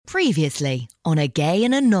Previously on A Gay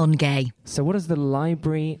and a Non-Gay. So what does the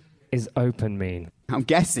library is open mean? I'm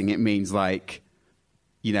guessing it means like,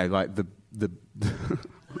 you know, like the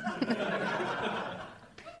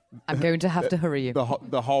I'm going to have to hurry you.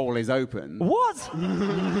 the hole is open. What?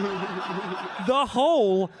 The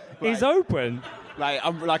hole is open.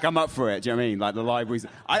 I'm up for it. Do you know what I mean? Like the library's.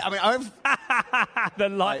 I've.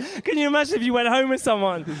 Can you imagine if you went home with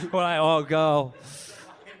someone? Well, like, oh, girl.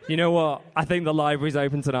 You know what? I think the library's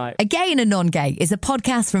open tonight. A Gay and a Non-Gay is a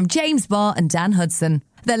podcast from James Barr and Dan Hudson.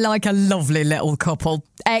 They're like a lovely little couple,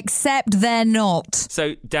 except they're not.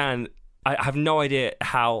 So, Dan, I have no idea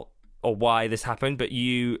how or why this happened, but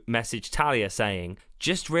you messaged Talia saying,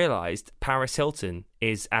 just realised Paris Hilton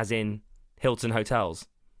is as in Hilton Hotels.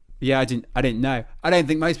 Yeah, I didn't know. I don't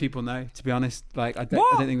think most people know, to be honest. Like, I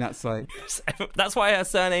don't think that's like. That's why her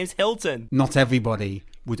surname's Hilton. Not everybody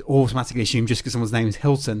would automatically assume just because someone's name is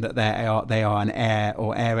Hilton that they are an heir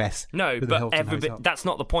or heiress. No, to the but Hilton Hotel. that's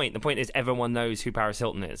not the point. The point is everyone knows who Paris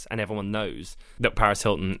Hilton is, and everyone knows that Paris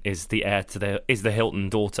Hilton is the heir to the Hilton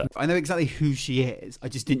daughter. I know exactly who she is. I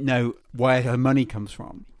just didn't know where her money comes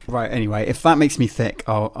from. Right. Anyway, if that makes me thick,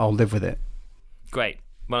 I'll live with it. Great.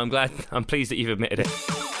 Well, I'm pleased that you've admitted it.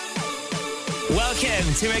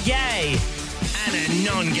 Welcome to A Gay and a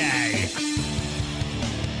Non-Gay.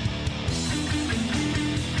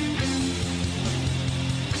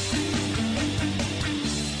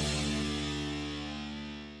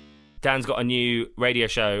 Dan's got a new radio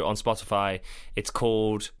show on Spotify. It's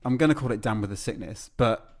called... I'm going to call it Dan with a Sickness,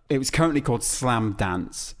 but it was currently called Slam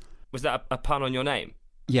Dance. Was that a pun on your name?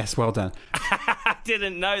 Yes, well done. I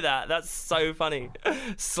didn't know that. That's so funny.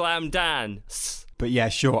 Slam Dan. But yeah,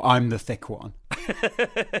 sure, I'm the thick one.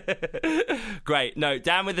 Great. No,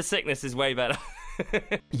 Dan with the Sickness is way better.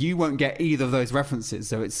 You won't get either of those references,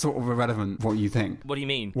 so it's sort of irrelevant what you think. What do you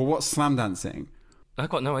mean? Well, what's slam dancing? I've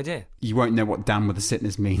got no idea. You won't know what Dan with a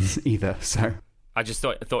Sickness means either, so... I just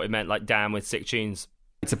thought it meant like Dan with sick tunes.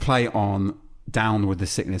 It's a play on Down with the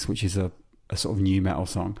Sickness, which is a sort of new metal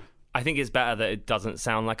song. I think it's better that it doesn't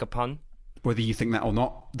sound like a pun. Whether you think that or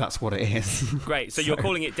not, that's what it is. Great, so you're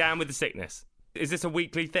calling it Down with the Sickness. Is this a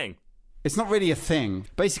weekly thing? It's not really a thing.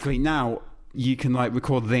 Basically, now you can like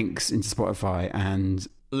record links into Spotify and...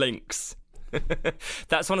 Links.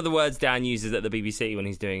 That's one of the words Dan uses at the BBC when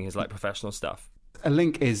he's doing his like professional stuff. A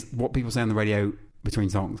link is what people say on the radio between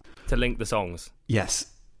songs. To link the songs. Yes.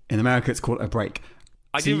 In America, it's called a break.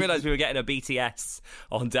 I didn't realise we were getting a BTS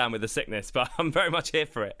on Dan with the Sickness, but I'm very much here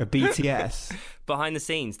for it. A BTS? Behind the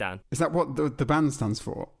scenes, Dan. Is that what the band stands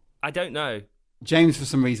for? I don't know. James, for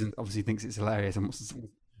some reason, obviously thinks it's hilarious and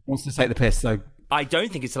wants to take the piss, so... I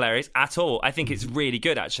don't think it's hilarious at all. I think it's really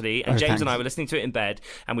good, actually. And James thanks. and I were listening to it in bed,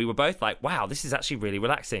 and we were both like, wow, this is actually really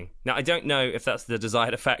relaxing. Now, I don't know if that's the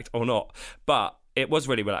desired effect or not, but it was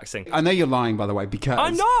really relaxing. I know you're lying, by the way, because...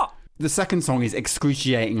 I'm not! The second song is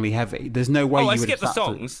excruciatingly heavy. There's no way you would... I skipped the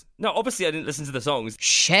songs. No, obviously I didn't listen to the songs.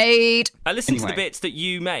 Shade. I listened to the bits that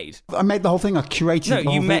you made. I made the whole thing. I curated the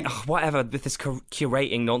whole you made... thing. Oh, whatever, with this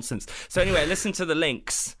curating nonsense. So anyway, I listened to the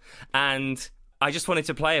links, and I just wanted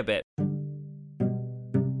to play a bit.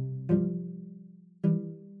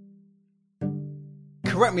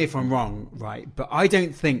 Correct me if I'm wrong, right, but I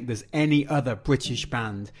don't think there's any other British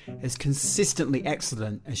band as consistently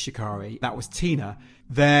excellent as Shikari. That was Tina.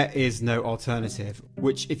 There is no alternative,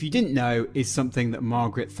 which, if you didn't know, is something that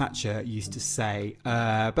Margaret Thatcher used to say.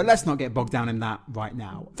 But let's not get bogged down in that right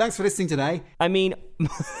now. Thanks for listening today. I mean,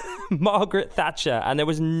 Margaret Thatcher, and there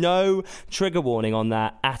was no trigger warning on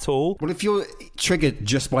that at all. Well, if you're triggered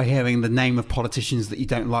just by hearing the name of politicians that you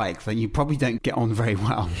don't like, then you probably don't get on very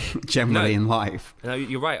well, generally, in life. No,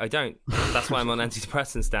 you're right, I don't. That's why I'm on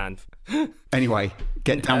antidepressants, Dan. Anyway,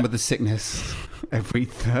 get down with the sickness every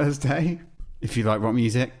Thursday, if you like rock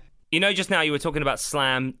music. You know, just now you were talking about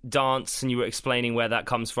slam dance, and you were explaining where that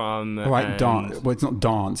comes from. All right, dance. Well, it's not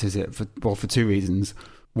dance, is it? For two reasons.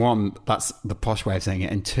 One, that's the posh way of saying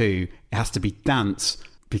it, and two, it has to be dance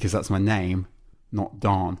because that's my name, not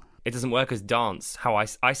Dawn. It doesn't work as dance. How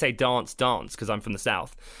I say dance because I'm from the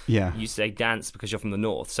south. Yeah. You say dance because you're from the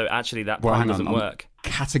north. So actually that pun doesn't work.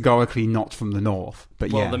 Categorically not from the north,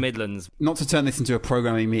 but well, the Midlands. Not to turn this into a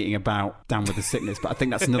programming meeting about Down with the Sickness, but I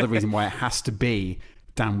think that's another reason why it has to be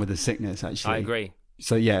Down with the Sickness, actually. I agree.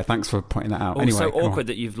 So yeah, thanks for pointing that out. Oh, anyway, so awkward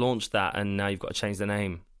that you've launched that and now you've got to change the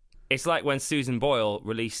name. It's like when Susan Boyle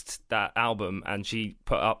released that album and she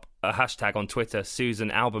put up a hashtag on Twitter,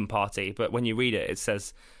 Susan Album Party, but when you read it, it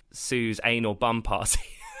says Sue's Anal Bum Party.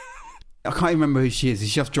 I can't even remember who she is.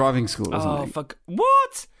 Is she off driving school or something? Fuck.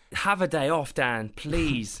 What? Have a day off, Dan,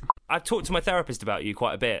 please. I've talked to my therapist about you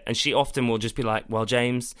quite a bit, and she often will just be like, well,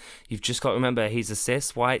 James, you've just got to remember he's a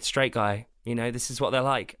cis, white, straight guy. You know, this is what they're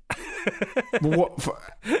like.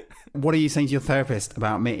 What are you saying to your therapist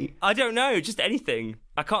about me? I don't know, just anything.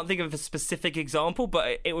 I can't think of a specific example,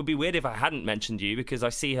 but it would be weird if I hadn't mentioned you, because I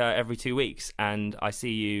see her every 2 weeks, and I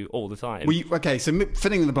see you all the time. Okay, so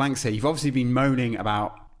filling in the blanks here, you've obviously been moaning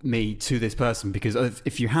about me to this person, because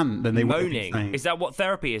if you hadn't, then they wouldn't be saying. Is that what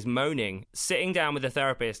therapy is? Moaning? Sitting down with a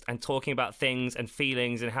therapist and talking about things and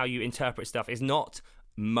feelings and how you interpret stuff is not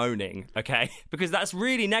moaning, okay? Because that's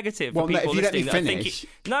really negative for people listening. If you let me finish.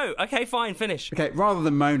 No, okay, fine, finish. Okay, rather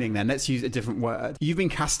than moaning then, let's use a different word. You've been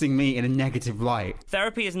casting me in a negative light.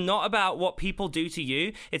 Therapy is not about what people do to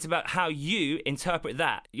you, it's about how you interpret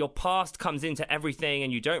that. Your past comes into everything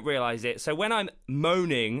and you don't realise it. So when I'm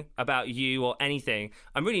moaning about you or anything,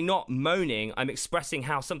 I'm really not moaning, I'm expressing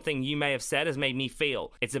how something you may have said has made me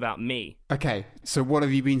feel. It's about me. Okay, so what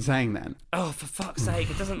have you been saying then? Oh, for fuck's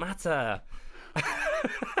sake, it doesn't matter.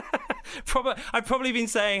 I've probably been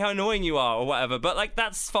saying how annoying you are or whatever, but like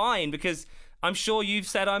that's fine, because I'm sure you've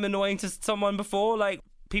said I'm annoying to someone before. Like,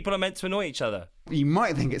 people are meant to annoy each other. You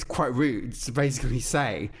might think it's quite rude to basically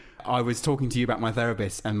say I was talking to you about my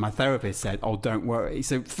therapist and my therapist said, oh, don't worry.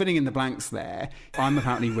 So filling in the blanks there, I'm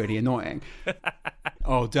apparently really annoying.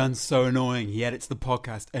 Oh, Dan's so annoying. He edits the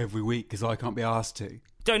podcast every week because I can't be asked to.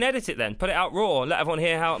 Don't edit it then. Put it out raw. Let everyone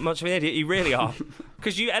hear how much of an idiot you really are.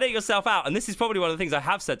 Because you edit yourself out, and this is probably one of the things I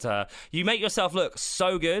have said to her. You make yourself look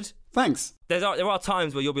so good. Thanks. There are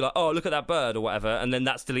times where you'll be like, oh, look at that bird or whatever, and then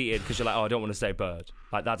that's deleted because you're like, oh, I don't want to say bird.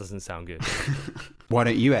 Like, that doesn't sound good. Why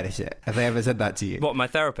don't you edit it? Have they ever said that to you? What, my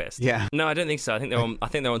therapist? Yeah. No, I don't think so. I think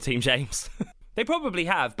they're on Team James. They probably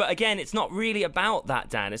have, but again, it's not really about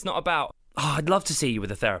that, Dan. It's not about, oh, I'd love to see you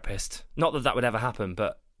with a therapist. Not that would ever happen,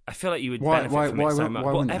 but I feel like you would benefit from it so much.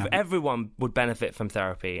 Well, everyone would benefit from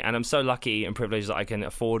therapy, and I'm so lucky and privileged that I can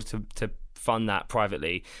afford to fund that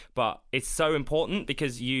privately. But it's so important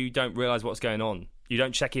because you don't realise what's going on. You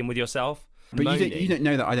don't check in with yourself. But you don't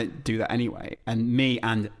know that I don't do that anyway. And me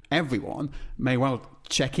and everyone may well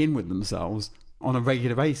check in with themselves on a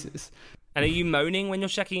regular basis. And are you moaning when you're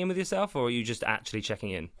checking in with yourself, or are you just actually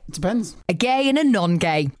checking in? It depends. A gay and a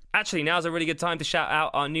non-gay. Actually, now's a really good time to shout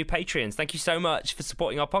out our new Patreons. Thank you so much for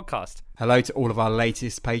supporting our podcast. Hello to all of our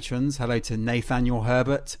latest patrons. Hello to Nathaniel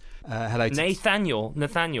Herbert. Hello to...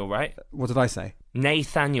 Nathaniel, right? What did I say?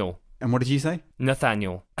 Nathaniel. And what did you say?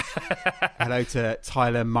 Nathaniel. Hello to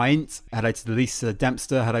Tyler Maint. Hello to Lisa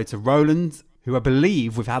Dempster. Hello to Roland, who I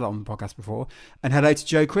believe we've had on the podcast before. And hello to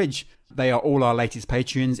Joe Cridge. They are all our latest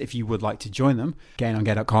Patreons. If you would like to join them,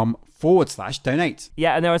 gayandnongay.com/donate.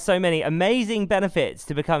 Yeah, and there are so many amazing benefits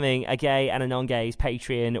to becoming a gay and a non-gay's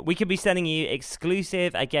Patreon. We could be sending you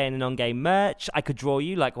exclusive a gay and a non-gay merch. I could draw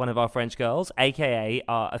you like one of our French girls, aka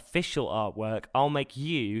our official artwork. I'll make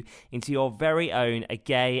you into your very own a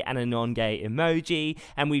gay and a non-gay emoji.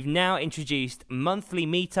 And we've now introduced monthly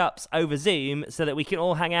meetups over Zoom so that we can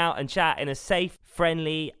all hang out and chat in a safe,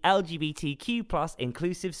 friendly, LGBTQ+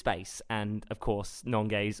 inclusive space. And of course,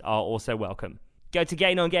 non-gays are also welcome. Go to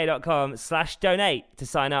gaynongay.com/donate to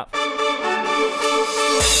sign up.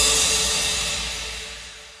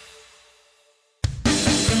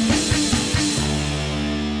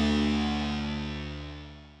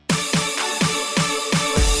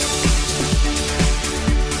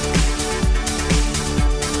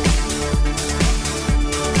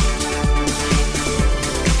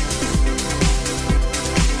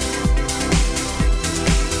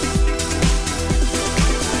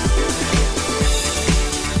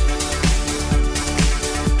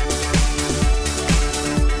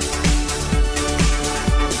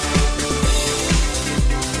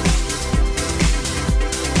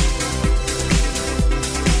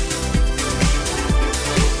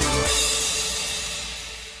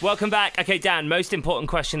 Welcome back. Okay, Dan, most important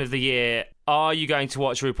question of the year. Are you going to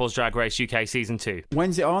watch RuPaul's Drag Race UK Season 2?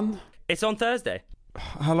 When's it on? It's on Thursday.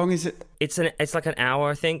 How long is it? It's like an hour,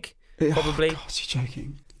 I think, probably. Oh, God, you're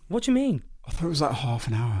joking. What do you mean? I thought it was like half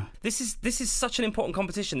an hour. This is such an important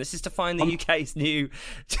competition. This is to find the UK's new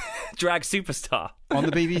drag superstar. On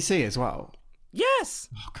the BBC as well? Yes.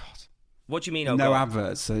 Oh, God. What do you mean, no God?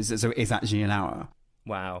 Adverts, so it's actually an hour.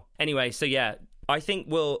 Wow. Anyway, so yeah, I think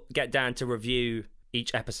we'll get Dan to review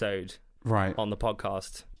each episode on the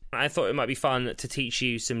podcast. I thought it might be fun to teach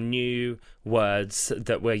you some new words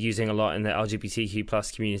that we're using a lot in the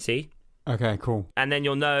LGBTQ+ community. Okay, cool. And then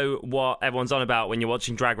you'll know what everyone's on about when you're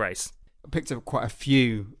watching Drag Race. I picked up quite a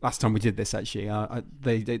few last time we did this, actually.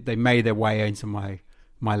 They made their way into my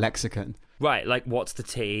lexicon. Right, like what's the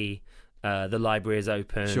tea? The library is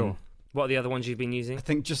open. Sure. What are the other ones you've been using? I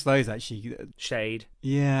think just those actually. Shade.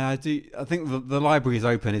 Yeah, I do. I think the library is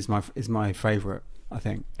open is my favourite. I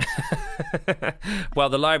think. Well,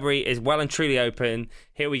 the library is well and truly open.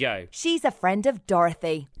 Here we go. She's a friend of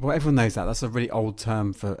Dorothy. Well, everyone knows that. That's a really old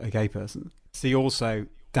term for a gay person. See, also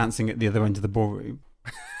dancing at the other end of the ballroom.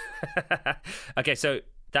 Okay, so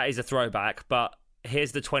that is a throwback, but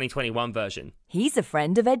here's the 2021 version. He's a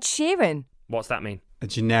friend of Ed Sheeran. What's that mean? A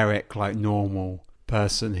generic, like, normal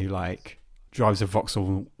person who, like, drives a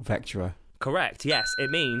Vauxhall Vectra. Correct, yes. It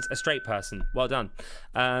means a straight person. Well done.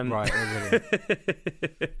 Right, oh,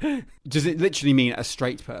 really? Does it literally mean a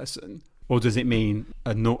straight person? Or does it mean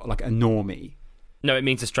like a normie? No, it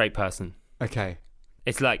means a straight person. Okay.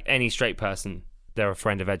 It's like any straight person, they're a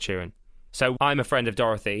friend of Ed Sheeran. So I'm a friend of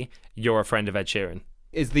Dorothy, you're a friend of Ed Sheeran.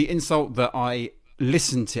 Is the insult that I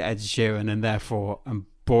listen to Ed Sheeran and therefore am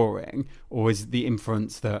boring? Or is the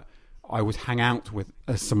inference that I would hang out with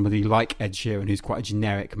somebody like Ed Sheeran who's quite a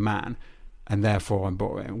generic man and therefore I'm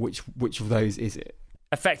boring? Which of those is it?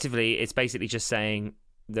 Effectively, it's basically just saying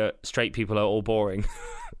that straight people are all boring,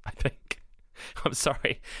 I think. I'm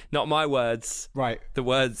sorry. Not my words. Right. The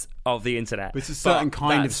words of the internet. But it's a certain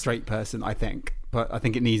kind of straight person, I think. But I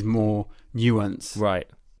think it needs more nuance. Right.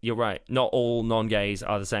 You're right. Not all non-gays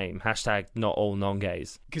are the same. Hashtag not all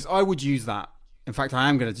non-gays. Because I would use that. In fact, I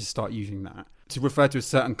am going to just start using that to refer to a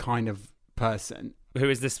certain kind of person. Who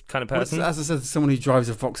is this kind of person? Well, as I said, someone who drives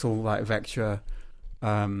a Vauxhall like Vectra.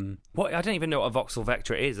 What? I don't even know what a Vauxhall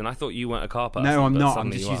Vectra is, and I thought you weren't a car person. No, I'm but not. I'm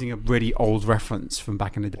suddenly just you using a really old reference from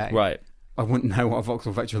back in the day. Right. I wouldn't know what a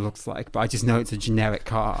Vauxhall Vectra looks like, but I just know it's a generic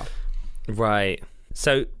car. Right.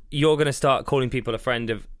 So you're going to start calling people a friend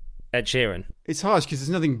of Ed Sheeran? It's harsh because there's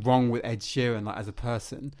nothing wrong with Ed Sheeran like as a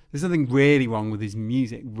person. There's nothing really wrong with his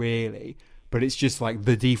music, really. But it's just like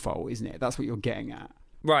the default, isn't it? That's what you're getting at.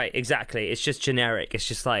 Right, exactly. It's just generic. It's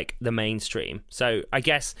just like the mainstream. So I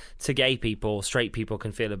guess to gay people, straight people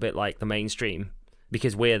can feel a bit like the mainstream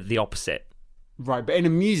because we're the opposite. Right, but in a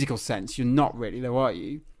musical sense, you're not really, though, are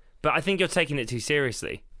you? But I think you're taking it too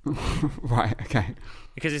seriously. Right, okay.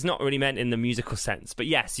 Because it's not really meant in the musical sense. But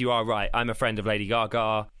yes, you are right. I'm a friend of Lady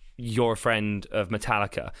Gaga. You're a friend of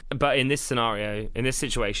Metallica. But in this scenario, in this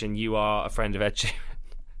situation, you are a friend of Ed Sheeran.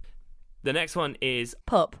 The next one is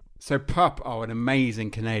Pup. So Pup are an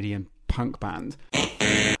amazing Canadian punk band.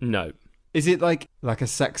 No. Is it like a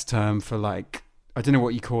sex term for like, I don't know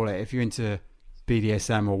what you call it, if you're into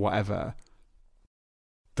BDSM or whatever,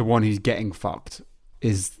 the one who's getting fucked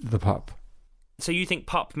is the pup? So you think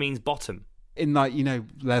pup means bottom? In like, you know,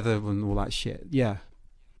 leather and all that shit. Yeah.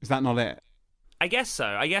 Is that not it? I guess so.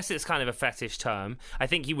 I guess it's kind of a fetish term. I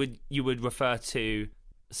think you would refer to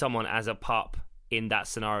someone as a pup in that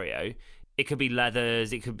scenario. It could be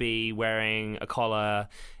leathers, it could be wearing a collar,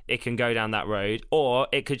 it can go down that road, or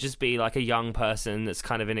it could just be like a young person that's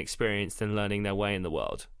kind of inexperienced and learning their way in the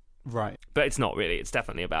world. Right. But it's not really, it's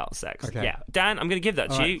definitely about sex. Okay. Yeah. Dan, I'm going to give that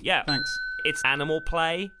to you. Yeah. Thanks. It's animal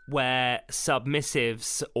play where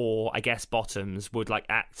submissives or I guess bottoms would like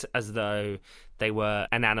act as though they were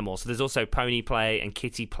an animal. So there's also pony play and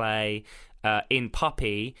kitty play. In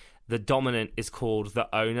puppy, the dominant is called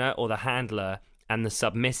the owner or the handler, and the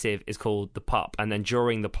submissive is called the pup. And then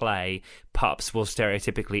during the play, pups will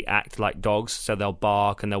stereotypically act like dogs. So they'll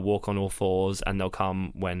bark and they'll walk on all fours and they'll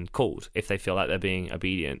come when called if they feel like they're being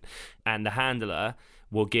obedient. And the handler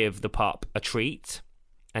will give the pup a treat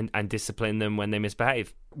and discipline them when they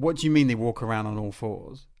misbehave. What do you mean they walk around on all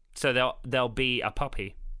fours? So they'll be a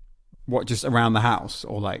puppy. What, just around the house,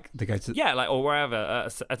 or like they go to? Yeah, like or wherever,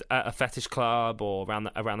 a fetish club or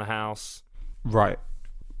around the house. Right.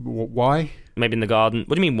 Why? Maybe in the garden.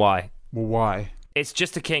 What do you mean why? Well, why? It's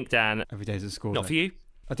just a kink, Dan. Every day's at school. Not for you.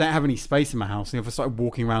 I don't have any space in my house, and if I started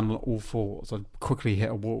walking around on all fours, I'd quickly hit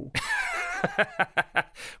a wall.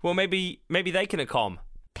 Well, maybe they can accom.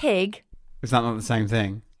 Pig. Is that not the same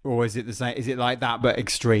thing? Or is it the same? Is it like that but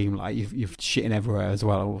extreme? Like you're shitting everywhere as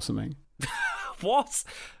well, or something? What?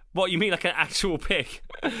 What, you mean like an actual pig?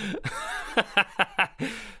 Well,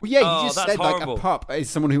 yeah, you Oh, just that's said horrible. like a pup is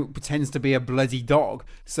someone who pretends to be a bloody dog.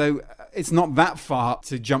 So it's not that far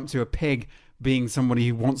to jump to a pig being somebody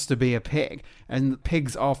who wants to be a pig. And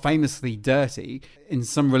pigs are famously dirty. In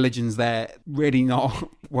some religions, they're really not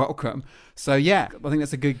welcome. So yeah, I think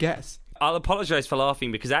that's a good guess. I'll apologise for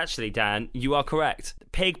laughing because actually, Dan, you are correct.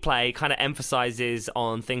 Pig play kind of emphasises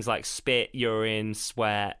on things like spit, urine,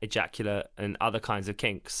 sweat, ejaculate, and other kinds of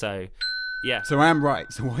kinks. So, yeah. So I am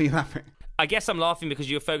right. So why are you laughing? I guess I'm laughing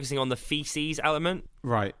because you're focusing on the feces element.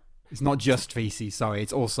 Right. It's not just feces, sorry.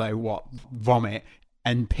 It's also, vomit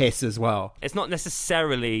and piss as well. It's not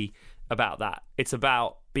necessarily about that. It's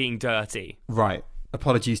about being dirty. Right.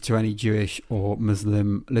 Apologies to any Jewish or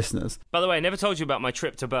Muslim listeners. By the way, I never told you about my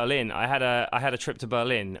trip to Berlin. I had a trip to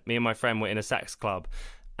Berlin. Me and my friend were in a sax club,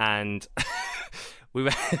 and we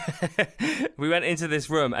went into this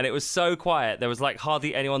room, and it was so quiet. There was like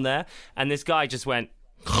hardly anyone there, and this guy just went.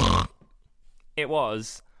 It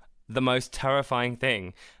was the most terrifying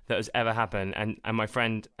thing that has ever happened, and my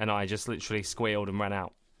friend and I just literally squealed and ran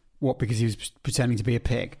out. What? Because he was pretending to be a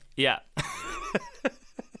pig? Yeah.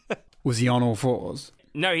 Was he on all fours?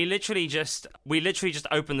 No, we literally just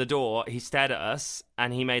opened the door. He stared at us,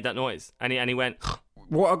 and he made that noise, and he went.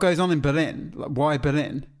 What goes on in Berlin? Like, why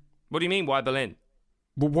Berlin? What do you mean? Why Berlin?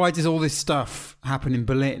 Well, why does all this stuff happen in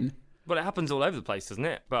Berlin? Well, it happens all over the place, doesn't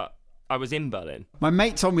it? But I was in Berlin. My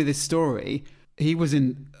mate told me this story. He was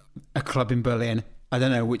in a club in Berlin. I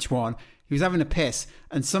don't know which one. He was having a piss,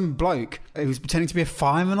 and some bloke who was pretending to be a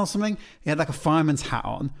fireman or something. He had like a fireman's hat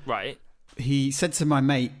on. Right. He said to my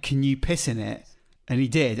mate, "Can you piss in it?" And he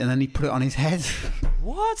did, and then he put it on his head.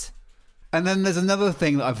 What? And then there's another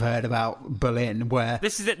thing that I've heard about Berlin where...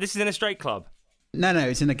 This is in a straight club? No,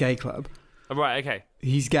 it's in a gay club. Oh, right, okay.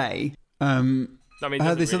 He's gay. I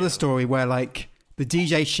heard this other story where, like, the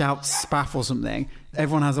DJ shouts spaff or something.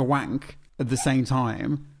 Everyone has a wank at the same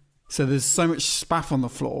time. So there's so much spaff on the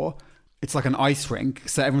floor. It's like an ice rink.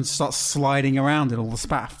 So everyone starts sliding around in all the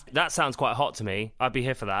spaff. That sounds quite hot to me. I'd be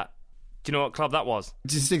here for that. Do you know what club that was?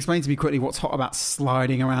 Just explain to me quickly what's hot about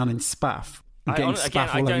sliding around in spaff. I don't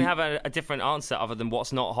have a different answer other than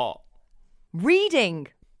what's not hot. Reading.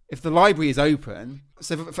 If the library is open,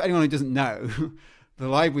 so for anyone who doesn't know, the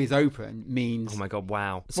library is open means... Oh my God,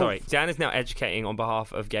 wow. Sorry, Dan is now educating on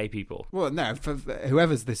behalf of gay people. Well, no, for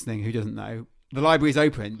whoever's listening who doesn't know, the library is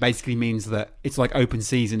open basically means that it's like open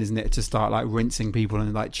season, isn't it, to start like rinsing people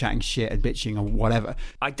and like chatting shit and bitching or whatever.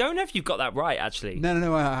 I don't know if you've got that right, actually.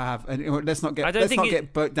 No, I have. And let's not get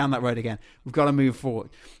down that road again. We've got to move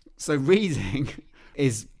forward. So reading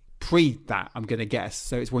is pre that, I'm going to guess.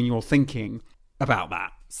 So it's when you're thinking about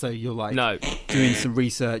that. So you're like doing some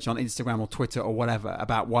research on Instagram or Twitter or whatever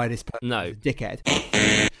about why this person is a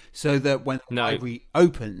dickhead. So that when the library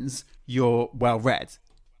opens, you're well read.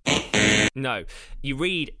 No, you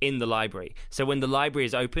read in the library. So when the library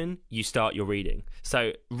is open, you start your reading.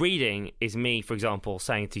 So reading is me, for example,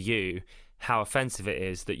 saying to you how offensive it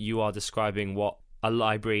is that you are describing what a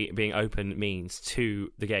library being open means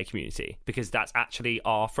to the gay community, because that's actually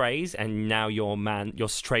our phrase, and now you're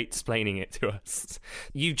straight explaining it to us.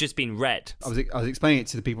 You've just been read. I was explaining it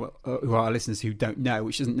to the people who are listeners who don't know,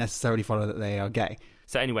 which doesn't necessarily follow that they are gay.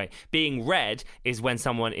 So anyway, being read is when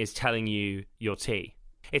someone is telling you your tea.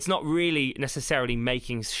 It's not really necessarily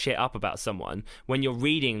making shit up about someone. When you're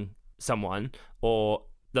reading someone or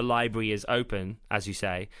the library is open, as you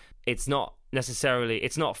say, it's not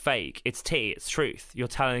fake. It's tea. It's truth. You're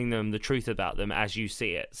telling them the truth about them as you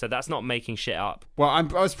see it. So that's not making shit up. Well, I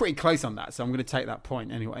was pretty close on that, so I'm going to take that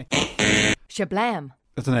point anyway. Shablam.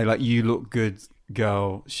 I don't know, like you look good,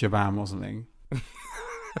 girl, shabam or something.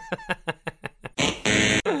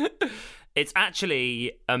 It's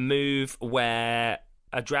actually a move where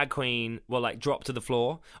a drag queen will like drop to the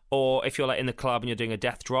floor, or if you're like in the club and you're doing a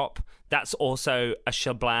death drop, that's also a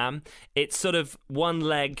shablam. It's sort of one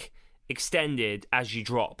leg extended as you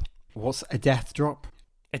drop. What's a death drop?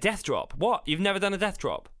 A death drop? What? You've never done a death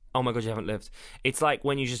drop? Oh my God, you haven't lived. It's like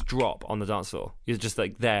when you just drop on the dance floor. You're just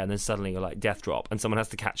like there, and then suddenly you're like death drop, and someone has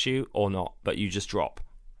to catch you or not, but you just drop.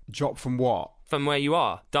 Drop from what? From where you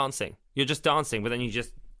are, dancing. You're just dancing, but then you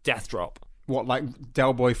just death drop. What, like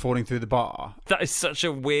Del Boy falling through the bar? That is such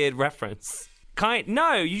a weird reference.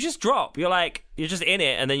 No, you just drop. You're just in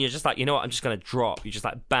it, and then you're just like, you know what, I'm just going to drop. You just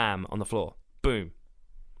like bam on the floor. Boom.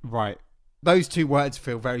 Right. Those two words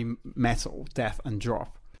feel very metal, death and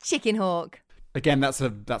drop. Chicken Hawk. Again, that's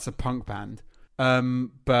a punk band.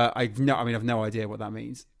 But I've no idea what that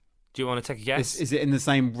means. Do you want to take a guess? Is it in the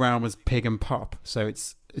same realm as pig and pop? So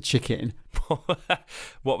it's a chicken.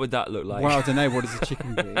 What would that look like? Well, I don't know. What does a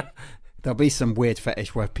chicken do? There'll be some weird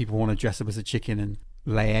fetish where people want to dress up as a chicken and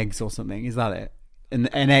lay eggs or something. Is that it?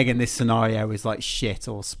 An egg in this scenario is like shit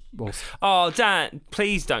or... Oh, Dan,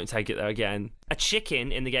 please don't take it there again. A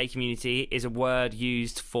chicken in the gay community is a word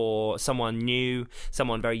used for someone new,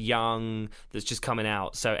 someone very young that's just coming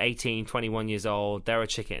out. So 18, 21 years old, they're a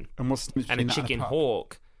chicken. And a chicken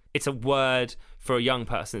hawk, it's a word for a young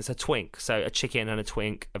person. It's a twink. So a chicken and a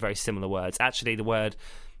twink are very similar words. Actually, the word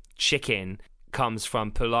chicken comes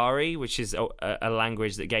from Polari, which is a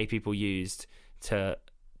language that gay people used to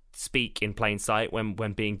speak in plain sight when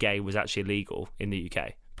being gay was actually illegal in the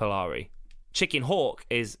UK. Polari. Chicken hawk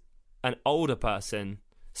is an older person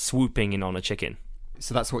swooping in on a chicken.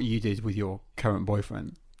 So that's what you did with your current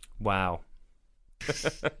boyfriend? Wow.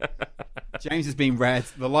 James has been read.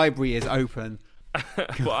 The library is open.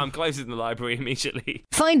 Well, I'm closing the library immediately.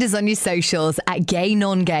 Find us on your socials at Gay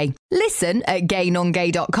Non-Gay. Listen at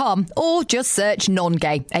gaynongay.com or just search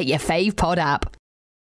Non-Gay at your fave pod app.